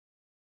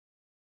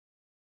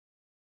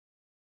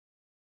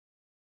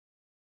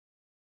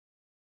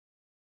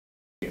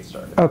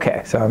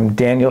Okay, so I'm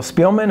Daniel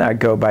Spielman. I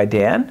go by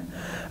Dan.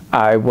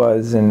 I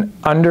was an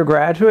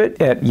undergraduate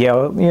at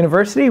Yale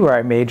University where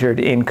I majored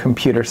in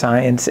computer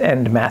science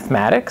and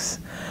mathematics.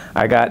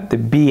 I got the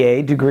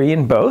BA degree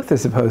in both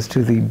as opposed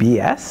to the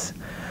BS.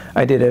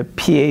 I did a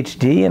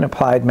PhD in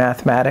applied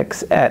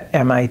mathematics at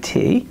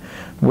MIT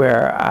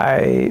where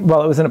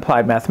while it was in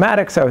applied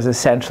mathematics, I was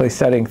essentially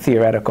studying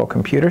theoretical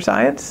computer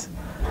science.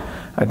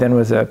 I then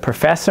was a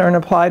professor in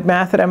applied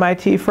math at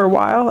MIT for a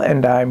while,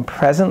 and I'm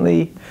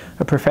presently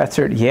a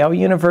professor at Yale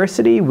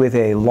University with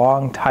a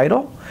long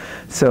title.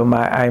 So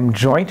I'm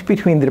joint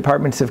between the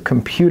departments of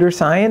computer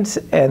science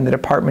and the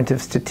Department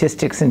of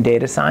Statistics and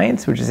Data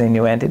Science, which is a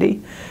new entity.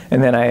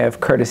 And then I have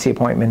courtesy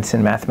appointments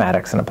in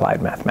mathematics and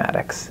applied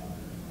mathematics.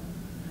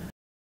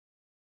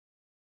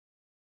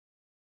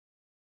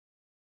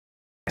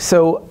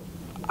 So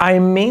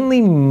I'm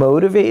mainly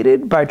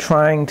motivated by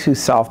trying to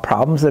solve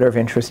problems that are of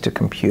interest to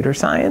computer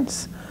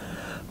science.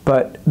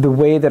 But the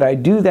way that I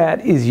do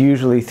that is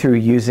usually through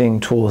using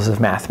tools of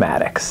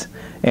mathematics.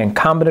 And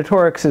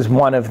combinatorics is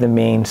one of the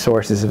main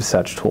sources of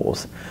such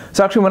tools.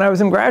 So actually, when I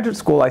was in graduate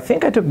school, I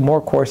think I took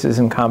more courses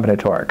in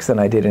combinatorics than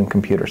I did in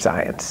computer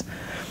science,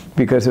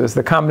 because it was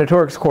the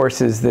combinatorics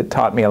courses that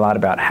taught me a lot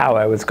about how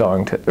I was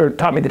going to, or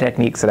taught me the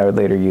techniques that I would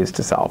later use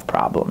to solve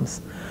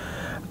problems.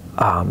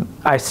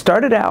 I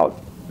started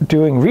out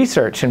doing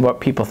research in what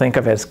people think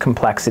of as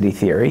complexity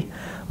theory,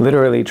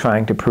 literally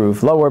trying to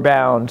prove lower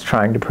bounds,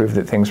 trying to prove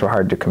that things were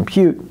hard to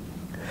compute.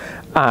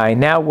 I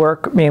now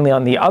work mainly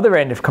on the other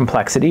end of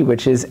complexity,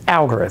 which is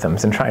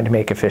algorithms and trying to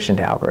make efficient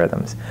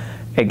algorithms.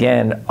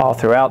 Again, all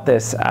throughout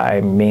this,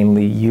 I'm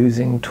mainly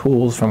using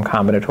tools from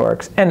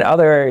combinatorics and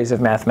other areas of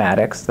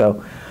mathematics,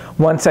 though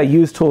once I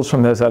use tools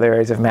from those other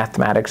areas of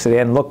mathematics, they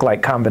then look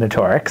like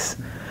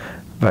combinatorics,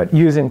 but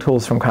using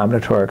tools from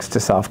combinatorics to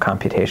solve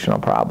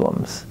computational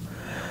problems.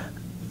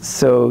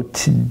 So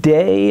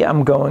today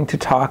I'm going to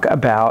talk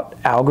about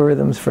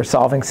algorithms for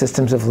solving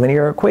systems of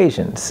linear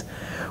equations,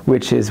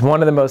 which is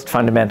one of the most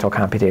fundamental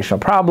computational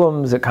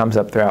problems. It comes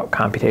up throughout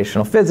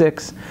computational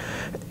physics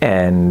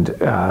and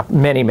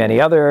many, many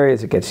other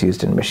areas. It gets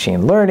used in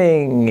machine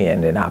learning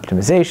and in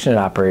optimization and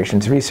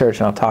operations research,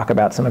 and I'll talk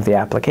about some of the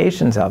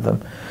applications of them.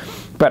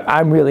 But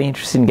I'm really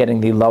interested in getting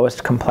the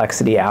lowest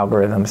complexity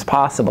algorithms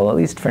possible, at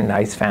least for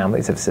nice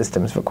families of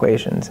systems of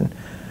equations. And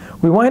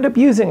we wind up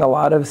using a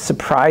lot of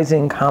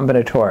surprising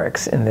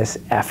combinatorics in this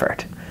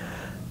effort.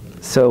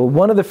 So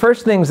one of the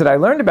first things that I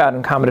learned about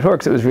in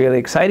combinatorics that was really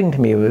exciting to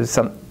me was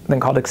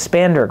something called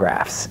expander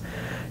graphs.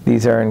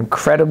 These are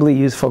incredibly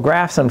useful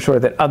graphs. I'm sure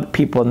that other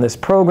people in this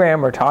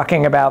program are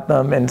talking about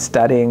them and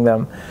studying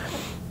them.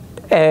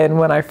 And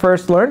when I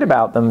first learned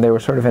about them, they were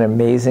sort of an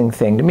amazing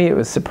thing to me. It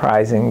was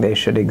surprising they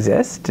should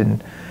exist.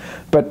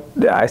 But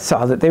I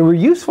saw that they were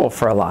useful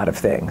for a lot of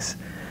things.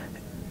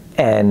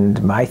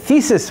 And my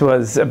thesis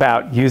was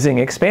about using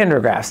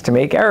expander graphs to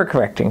make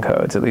error-correcting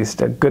codes, at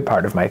least a good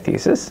part of my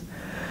thesis.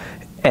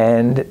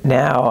 And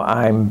now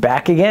I'm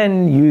back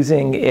again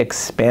using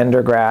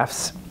expander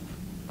graphs,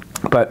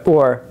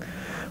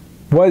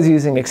 was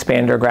using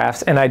expander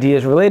graphs and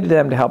ideas related to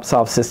them to help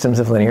solve systems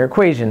of linear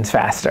equations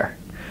faster.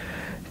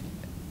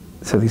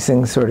 So these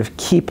things sort of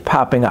keep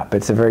popping up.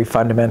 It's a very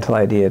fundamental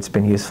idea. It's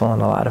been useful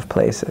in a lot of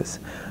places.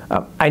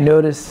 I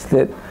noticed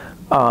that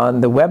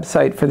on the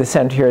website for the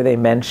center here, they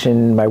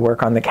mentioned my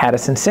work on the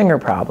Cadison-Singer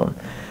problem.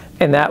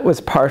 And that was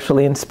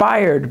partially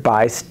inspired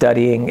by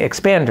studying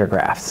expander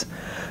graphs.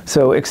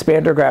 So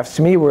expander graphs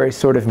to me were a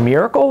sort of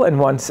miracle. And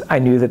once I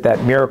knew that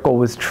that miracle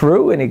was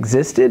true and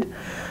existed,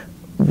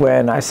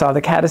 when I saw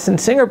the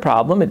Cadison-Singer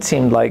problem, it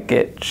seemed like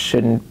it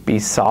shouldn't be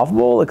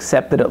solvable,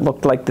 except that it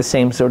looked like the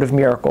same sort of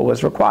miracle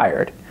was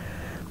required.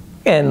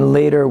 And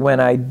later, when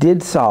I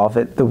did solve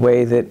it, the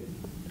way that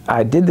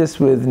I did this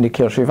with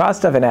Nikhil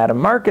Srivastava and Adam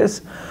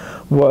Marcus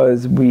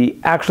was we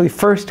actually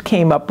first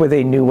came up with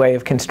a new way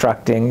of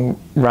constructing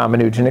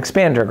Ramanujan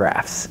expander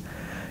graphs.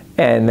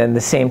 And then the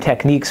same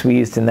techniques we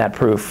used in that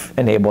proof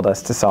enabled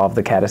us to solve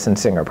the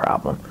Cadison-Singer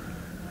problem.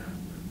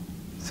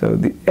 So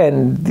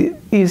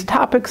these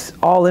topics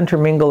all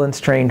intermingle in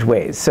strange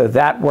ways. So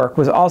that work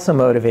was also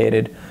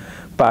motivated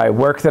by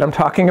work that I'm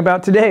talking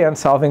about today on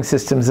solving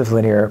systems of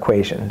linear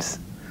equations.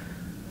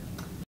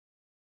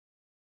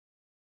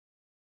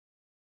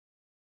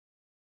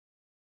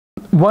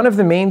 One of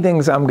the main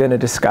things I'm going to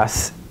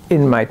discuss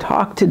in my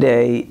talk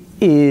today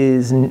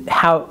is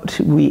how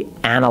we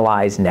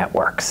analyze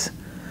networks,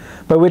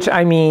 by which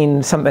I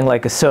mean something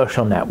like a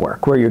social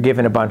network, where you're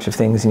given a bunch of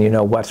things and you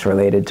know what's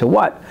related to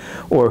what,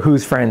 or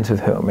who's friends with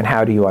whom, and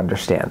how do you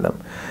understand them.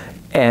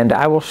 And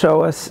I'll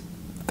show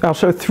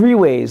three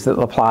ways that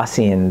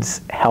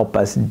Laplacians help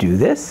us do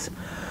this.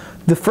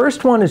 The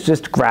first one is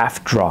just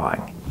graph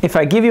drawing. If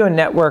I give you a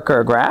network or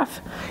a graph,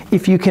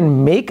 if you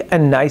can make a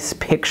nice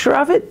picture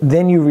of it,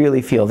 then you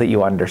really feel that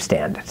you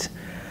understand it.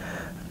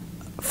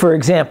 For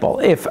example,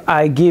 if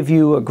I give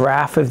you a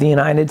graph of the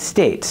United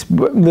States,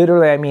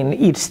 literally I mean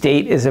each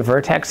state is a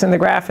vertex in the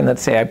graph, and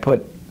let's say I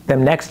put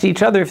them next to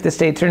each other if the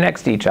states are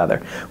next to each other.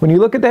 When you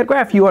look at that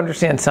graph, you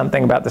understand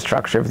something about the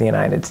structure of the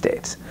United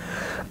States.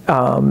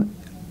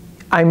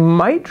 I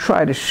might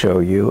try to show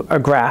you a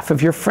graph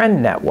of your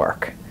friend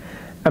network.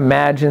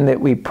 Imagine that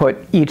we put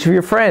each of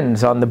your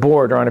friends on the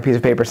board or on a piece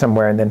of paper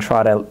somewhere and then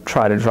try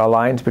to draw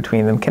lines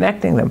between them,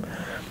 connecting them.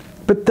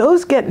 But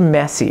those get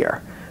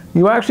messier.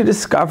 You actually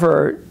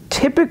discover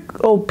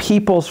typical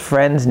people's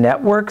friends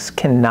networks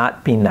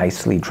cannot be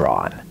nicely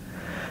drawn.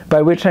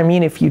 By which I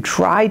mean if you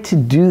try to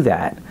do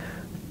that,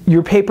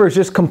 your paper is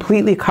just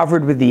completely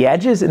covered with the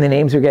edges and the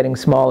names are getting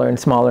smaller and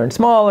smaller and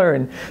smaller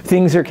and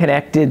things are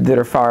connected that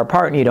are far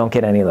apart and you don't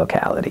get any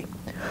locality.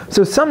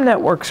 So some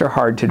networks are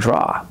hard to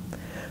draw.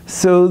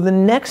 So the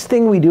next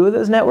thing we do with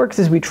those networks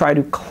is we try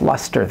to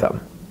cluster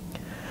them.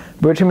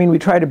 By which I mean we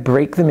try to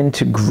break them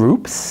into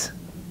groups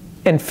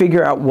and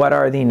figure out what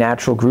are the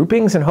natural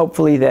groupings, and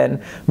hopefully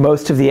then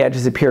most of the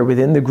edges appear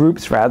within the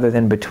groups rather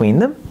than between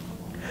them.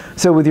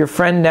 So with your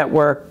friend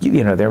network,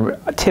 there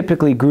are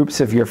typically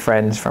groups of your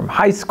friends from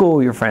high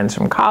school, your friends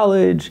from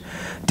college,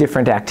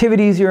 different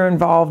activities you're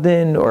involved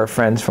in, or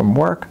friends from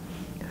work.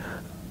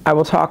 I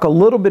will talk a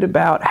little bit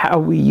about how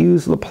we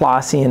use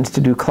Laplacians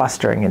to do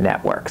clustering in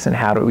networks and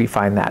how do we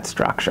find that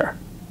structure.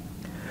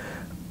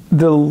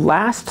 The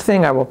last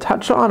thing I will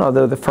touch on,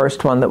 although the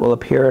first one that will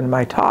appear in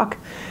my talk,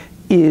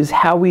 is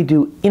how we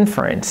do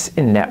inference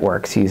in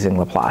networks using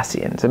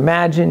Laplacians.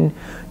 Imagine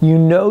you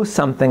know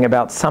something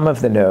about some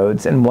of the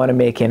nodes and want to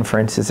make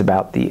inferences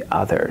about the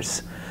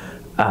others.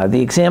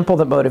 The example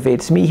that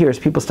motivates me here is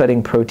people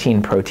studying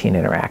protein-protein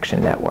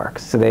interaction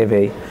networks. So they have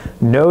a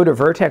node or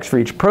vertex for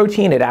each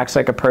protein. It acts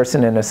like a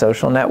person in a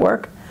social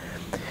network.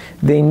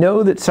 They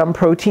know that some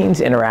proteins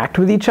interact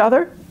with each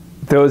other.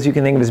 Those you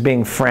can think of as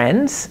being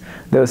friends.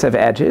 Those have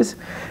edges.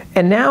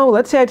 And now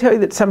let's say I tell you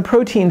that some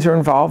proteins are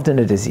involved in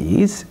a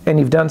disease, and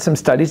you've done some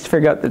studies to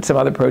figure out that some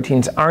other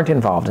proteins aren't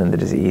involved in the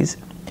disease.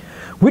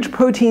 Which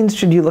proteins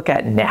should you look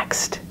at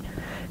next?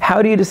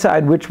 How do you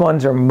decide which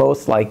ones are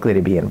most likely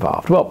to be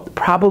involved? Well,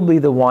 probably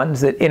the ones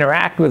that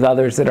interact with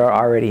others that are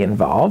already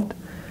involved.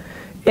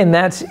 And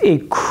that's a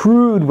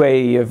crude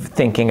way of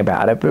thinking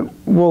about it, but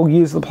we'll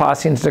use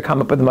Laplacians to come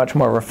up with a much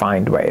more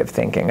refined way of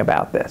thinking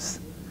about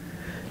this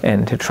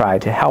and to try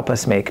to help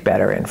us make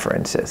better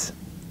inferences.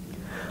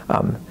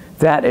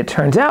 That, it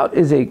turns out,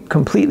 is a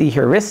completely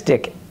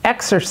heuristic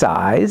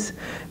exercise,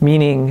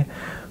 meaning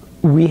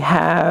we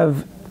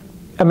have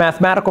a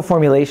mathematical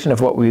formulation of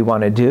what we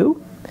want to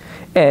do,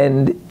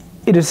 and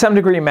it is to some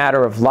degree a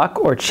matter of luck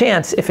or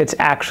chance if it's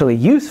actually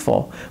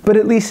useful, but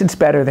at least it's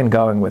better than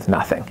going with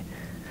nothing.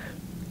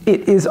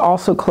 It is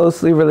also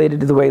closely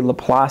related to the way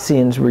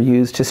Laplacians were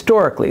used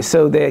historically.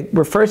 So they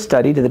were first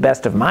studied, to the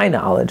best of my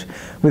knowledge,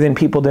 within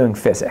people doing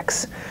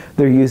physics.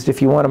 They're used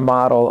if you want to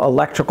model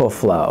electrical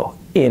flow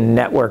in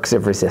networks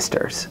of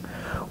resistors,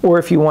 or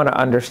if you want to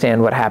understand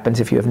what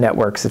happens if you have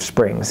networks of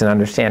springs and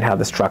understand how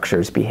the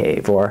structures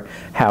behave or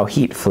how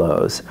heat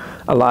flows.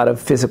 A lot of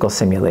physical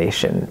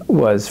simulation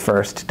was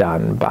first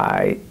done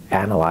by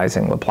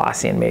analyzing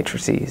Laplacian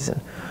matrices and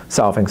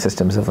solving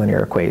systems of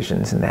linear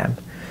equations in them.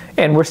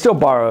 And we're still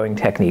borrowing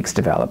techniques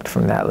developed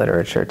from that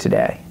literature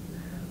today,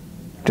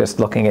 just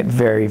looking at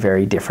very,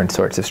 very different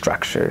sorts of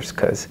structures,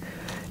 because,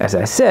 as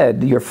I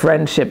said, your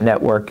friendship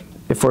network,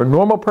 if for a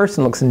normal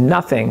person, looks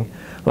nothing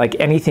like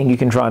anything you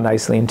can draw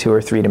nicely in 2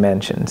 or 3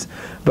 dimensions,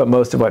 but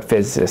most of what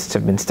physicists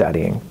have been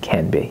studying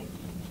can be.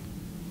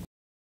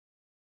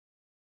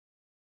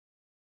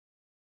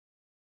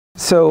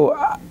 So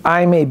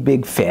I'm a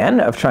big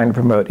fan of trying to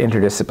promote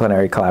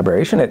interdisciplinary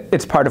collaboration.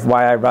 It's part of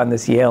why I run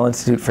this Yale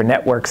Institute for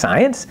Network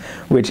Science,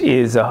 which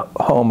is a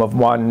home of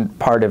one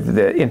part of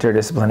the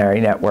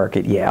interdisciplinary network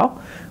at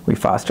Yale. We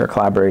foster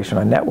collaboration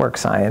on network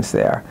science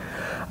there.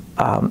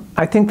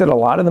 I think that a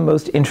lot of the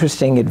most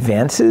interesting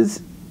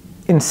advances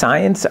in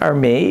science are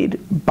made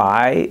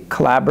by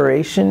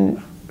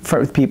collaboration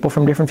with people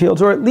from different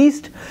fields, or at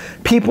least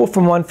people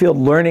from one field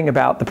learning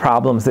about the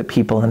problems that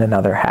people in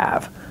another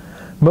have.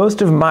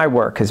 Most of my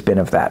work has been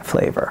of that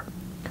flavor.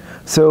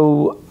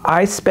 So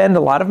I spend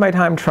a lot of my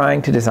time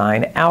trying to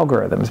design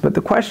algorithms, but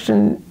the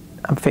question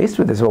I'm faced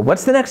with is, well,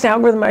 what's the next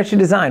algorithm I should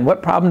design?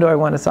 What problem do I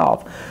want to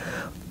solve?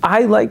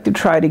 I like to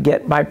try to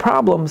get my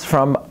problems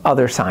from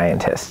other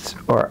scientists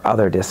or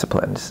other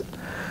disciplines.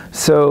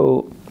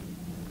 So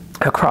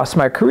across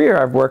my career,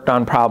 I've worked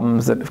on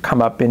problems that have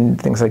come up in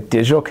things like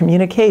digital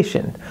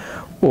communication,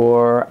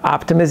 or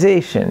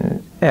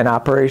optimization and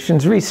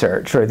operations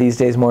research, or these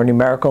days more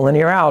numerical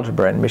linear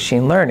algebra and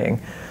machine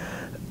learning.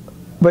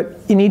 But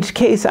in each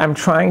case, I'm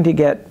trying to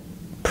get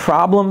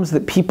problems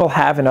that people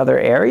have in other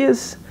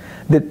areas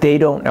that they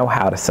don't know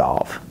how to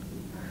solve.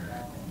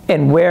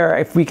 And where,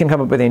 if we can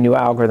come up with a new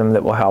algorithm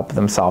that will help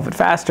them solve it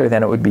faster,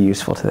 then it would be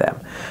useful to them.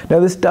 Now,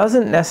 this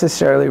doesn't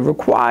necessarily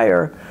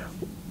require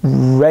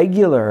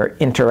regular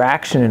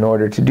interaction in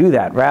order to do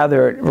that.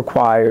 Rather, it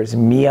requires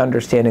me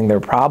understanding their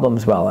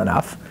problems well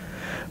enough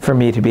for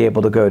me to be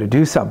able to go to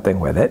do something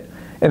with it.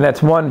 And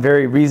that's one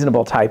very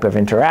reasonable type of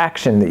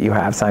interaction that you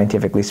have,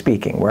 scientifically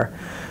speaking, where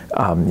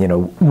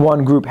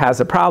one group has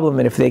a problem,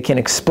 and if they can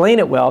explain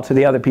it well to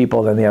the other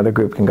people, then the other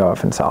group can go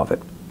off and solve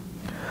it.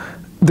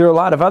 there are a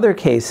lot of other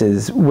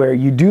cases where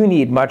you do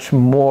need much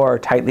more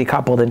tightly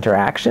coupled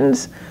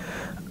interactions.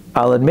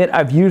 I'll admit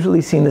I've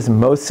usually seen this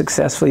most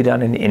successfully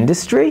done in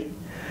industry,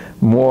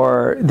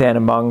 more than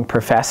among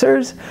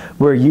professors,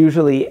 where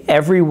usually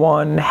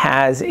everyone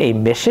has a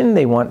mission.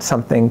 They want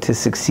something to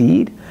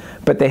succeed,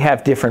 but they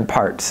have different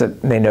parts.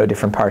 They know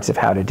different parts of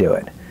how to do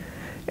it.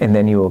 And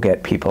then you will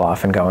get people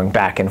often going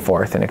back and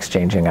forth and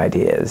exchanging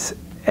ideas.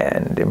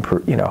 And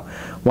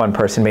one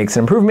person makes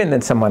an improvement, and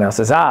then someone else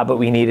says, but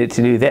we need it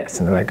to do this.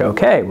 And they're like,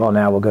 okay, well,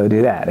 now we'll go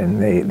do that.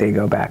 And they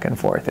go back and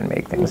forth and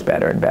make things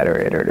better and better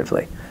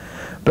iteratively.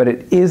 But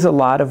it is a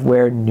lot of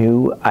where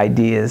new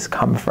ideas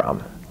come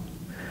from.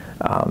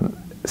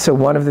 So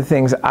one of the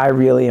things I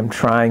really am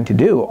trying to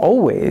do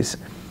always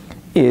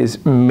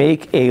is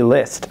make a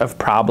list of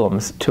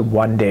problems to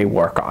one day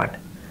work on.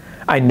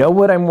 I know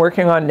what I'm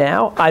working on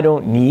now. I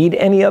don't need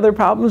any other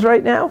problems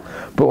right now.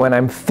 But when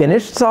I'm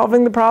finished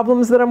solving the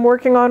problems that I'm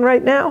working on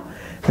right now,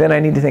 then I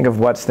need to think of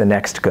what's the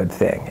next good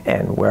thing.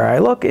 And where I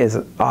look is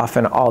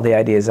often all the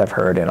ideas I've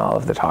heard in all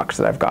of the talks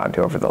that I've gone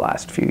to over the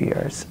last few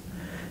years.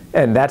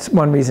 And that's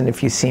one reason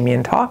if you see me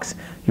in talks,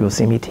 you will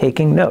see me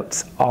taking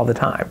notes all the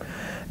time.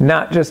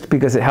 Not just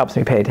because it helps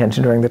me pay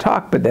attention during the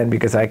talk, but then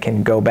because I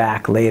can go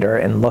back later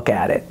and look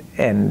at it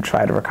and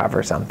try to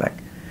recover something.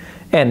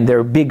 And there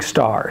are big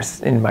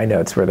stars in my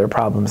notes where there are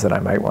problems that I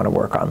might want to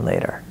work on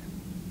later.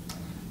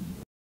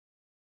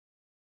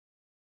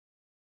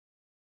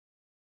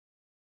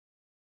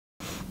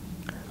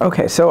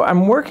 Okay, so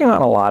I'm working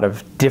on a lot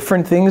of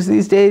different things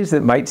these days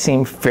that might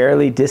seem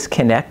fairly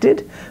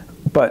disconnected,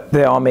 but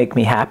they all make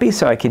me happy,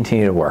 so I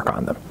continue to work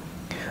on them.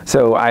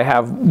 So I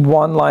have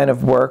one line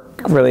of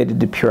work related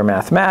to pure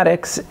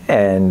mathematics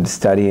and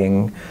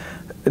studying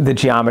the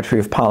geometry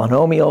of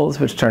polynomials,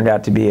 which turned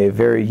out to be a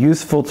very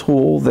useful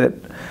tool that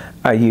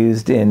I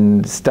used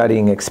in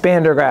studying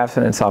expander graphs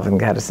and in solving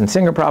the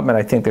Hadison-Singer problem, and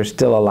I think there's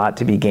still a lot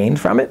to be gained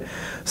from it.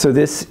 So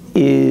this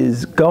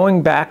is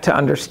going back to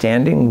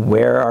understanding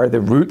where are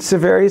the roots of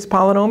various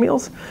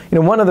polynomials.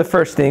 One of the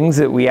first things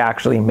that we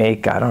actually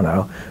make,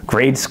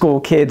 grade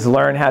school kids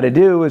learn how to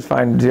do is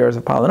find zeros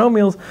of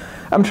polynomials.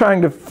 I'm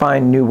trying to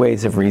find new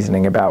ways of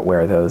reasoning about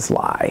where those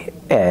lie.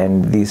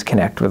 And these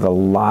connect with a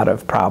lot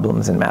of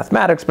problems in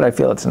mathematics, but I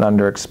feel it's an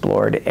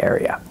underexplored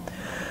area.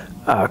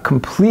 A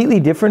completely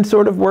different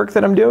sort of work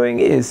that I'm doing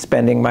is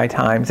spending my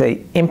time,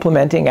 say,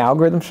 implementing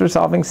algorithms for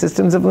solving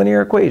systems of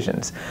linear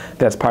equations.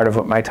 That's part of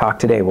what my talk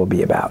today will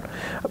be about,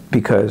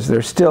 because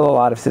there's still a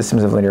lot of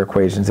systems of linear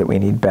equations that we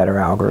need better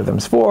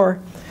algorithms for,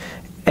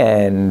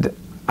 and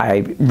I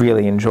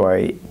really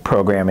enjoy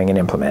programming and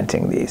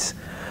implementing these.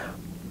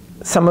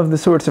 Some of the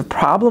sorts of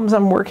problems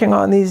I'm working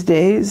on these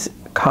days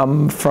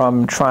come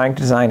from trying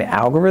to design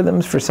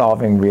algorithms for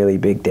solving really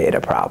big data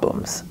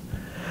problems,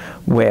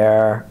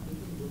 where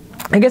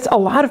I guess a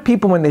lot of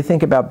people, when they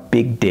think about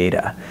big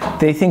data,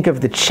 they think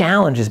of the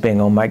challenge as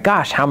being, oh my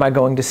gosh, how am I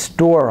going to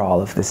store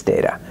all of this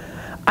data?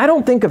 I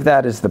don't think of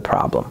that as the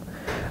problem.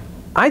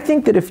 I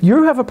think that if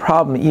you have a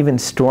problem even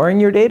storing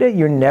your data,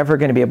 you're never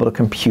going to be able to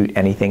compute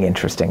anything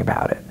interesting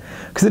about it.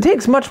 Because it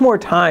takes much more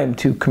time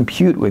to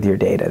compute with your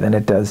data than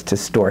it does to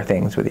store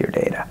things with your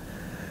data.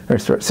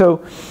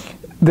 So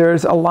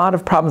there's a lot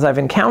of problems I've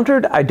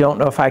encountered. I don't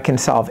know if I can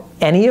solve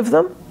any of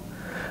them.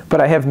 But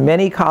I have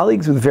many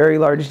colleagues with very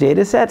large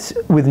data sets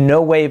with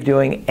no way of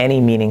doing any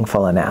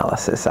meaningful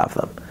analysis of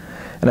them.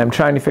 And I'm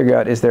trying to figure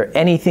out, is there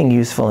anything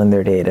useful in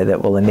their data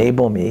that will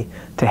enable me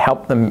to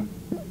help them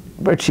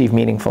achieve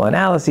meaningful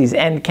analyses,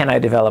 and can I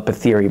develop a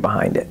theory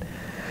behind it?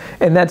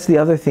 And that's the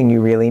other thing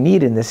you really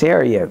need in this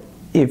area.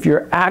 If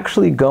you're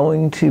actually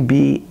going to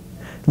be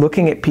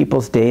looking at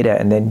people's data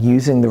and then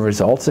using the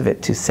results of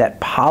it to set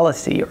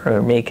policy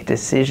or make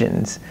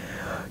decisions,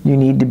 you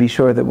need to be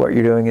sure that what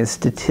you're doing is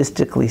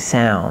statistically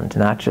sound,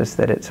 not just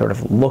that it sort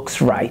of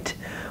looks right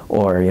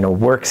or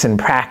works in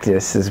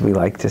practice, as we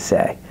like to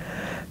say.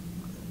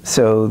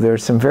 So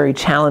there's some very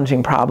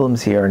challenging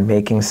problems here in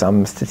making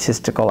some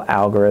statistical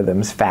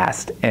algorithms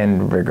fast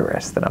and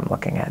rigorous that I'm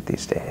looking at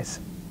these days.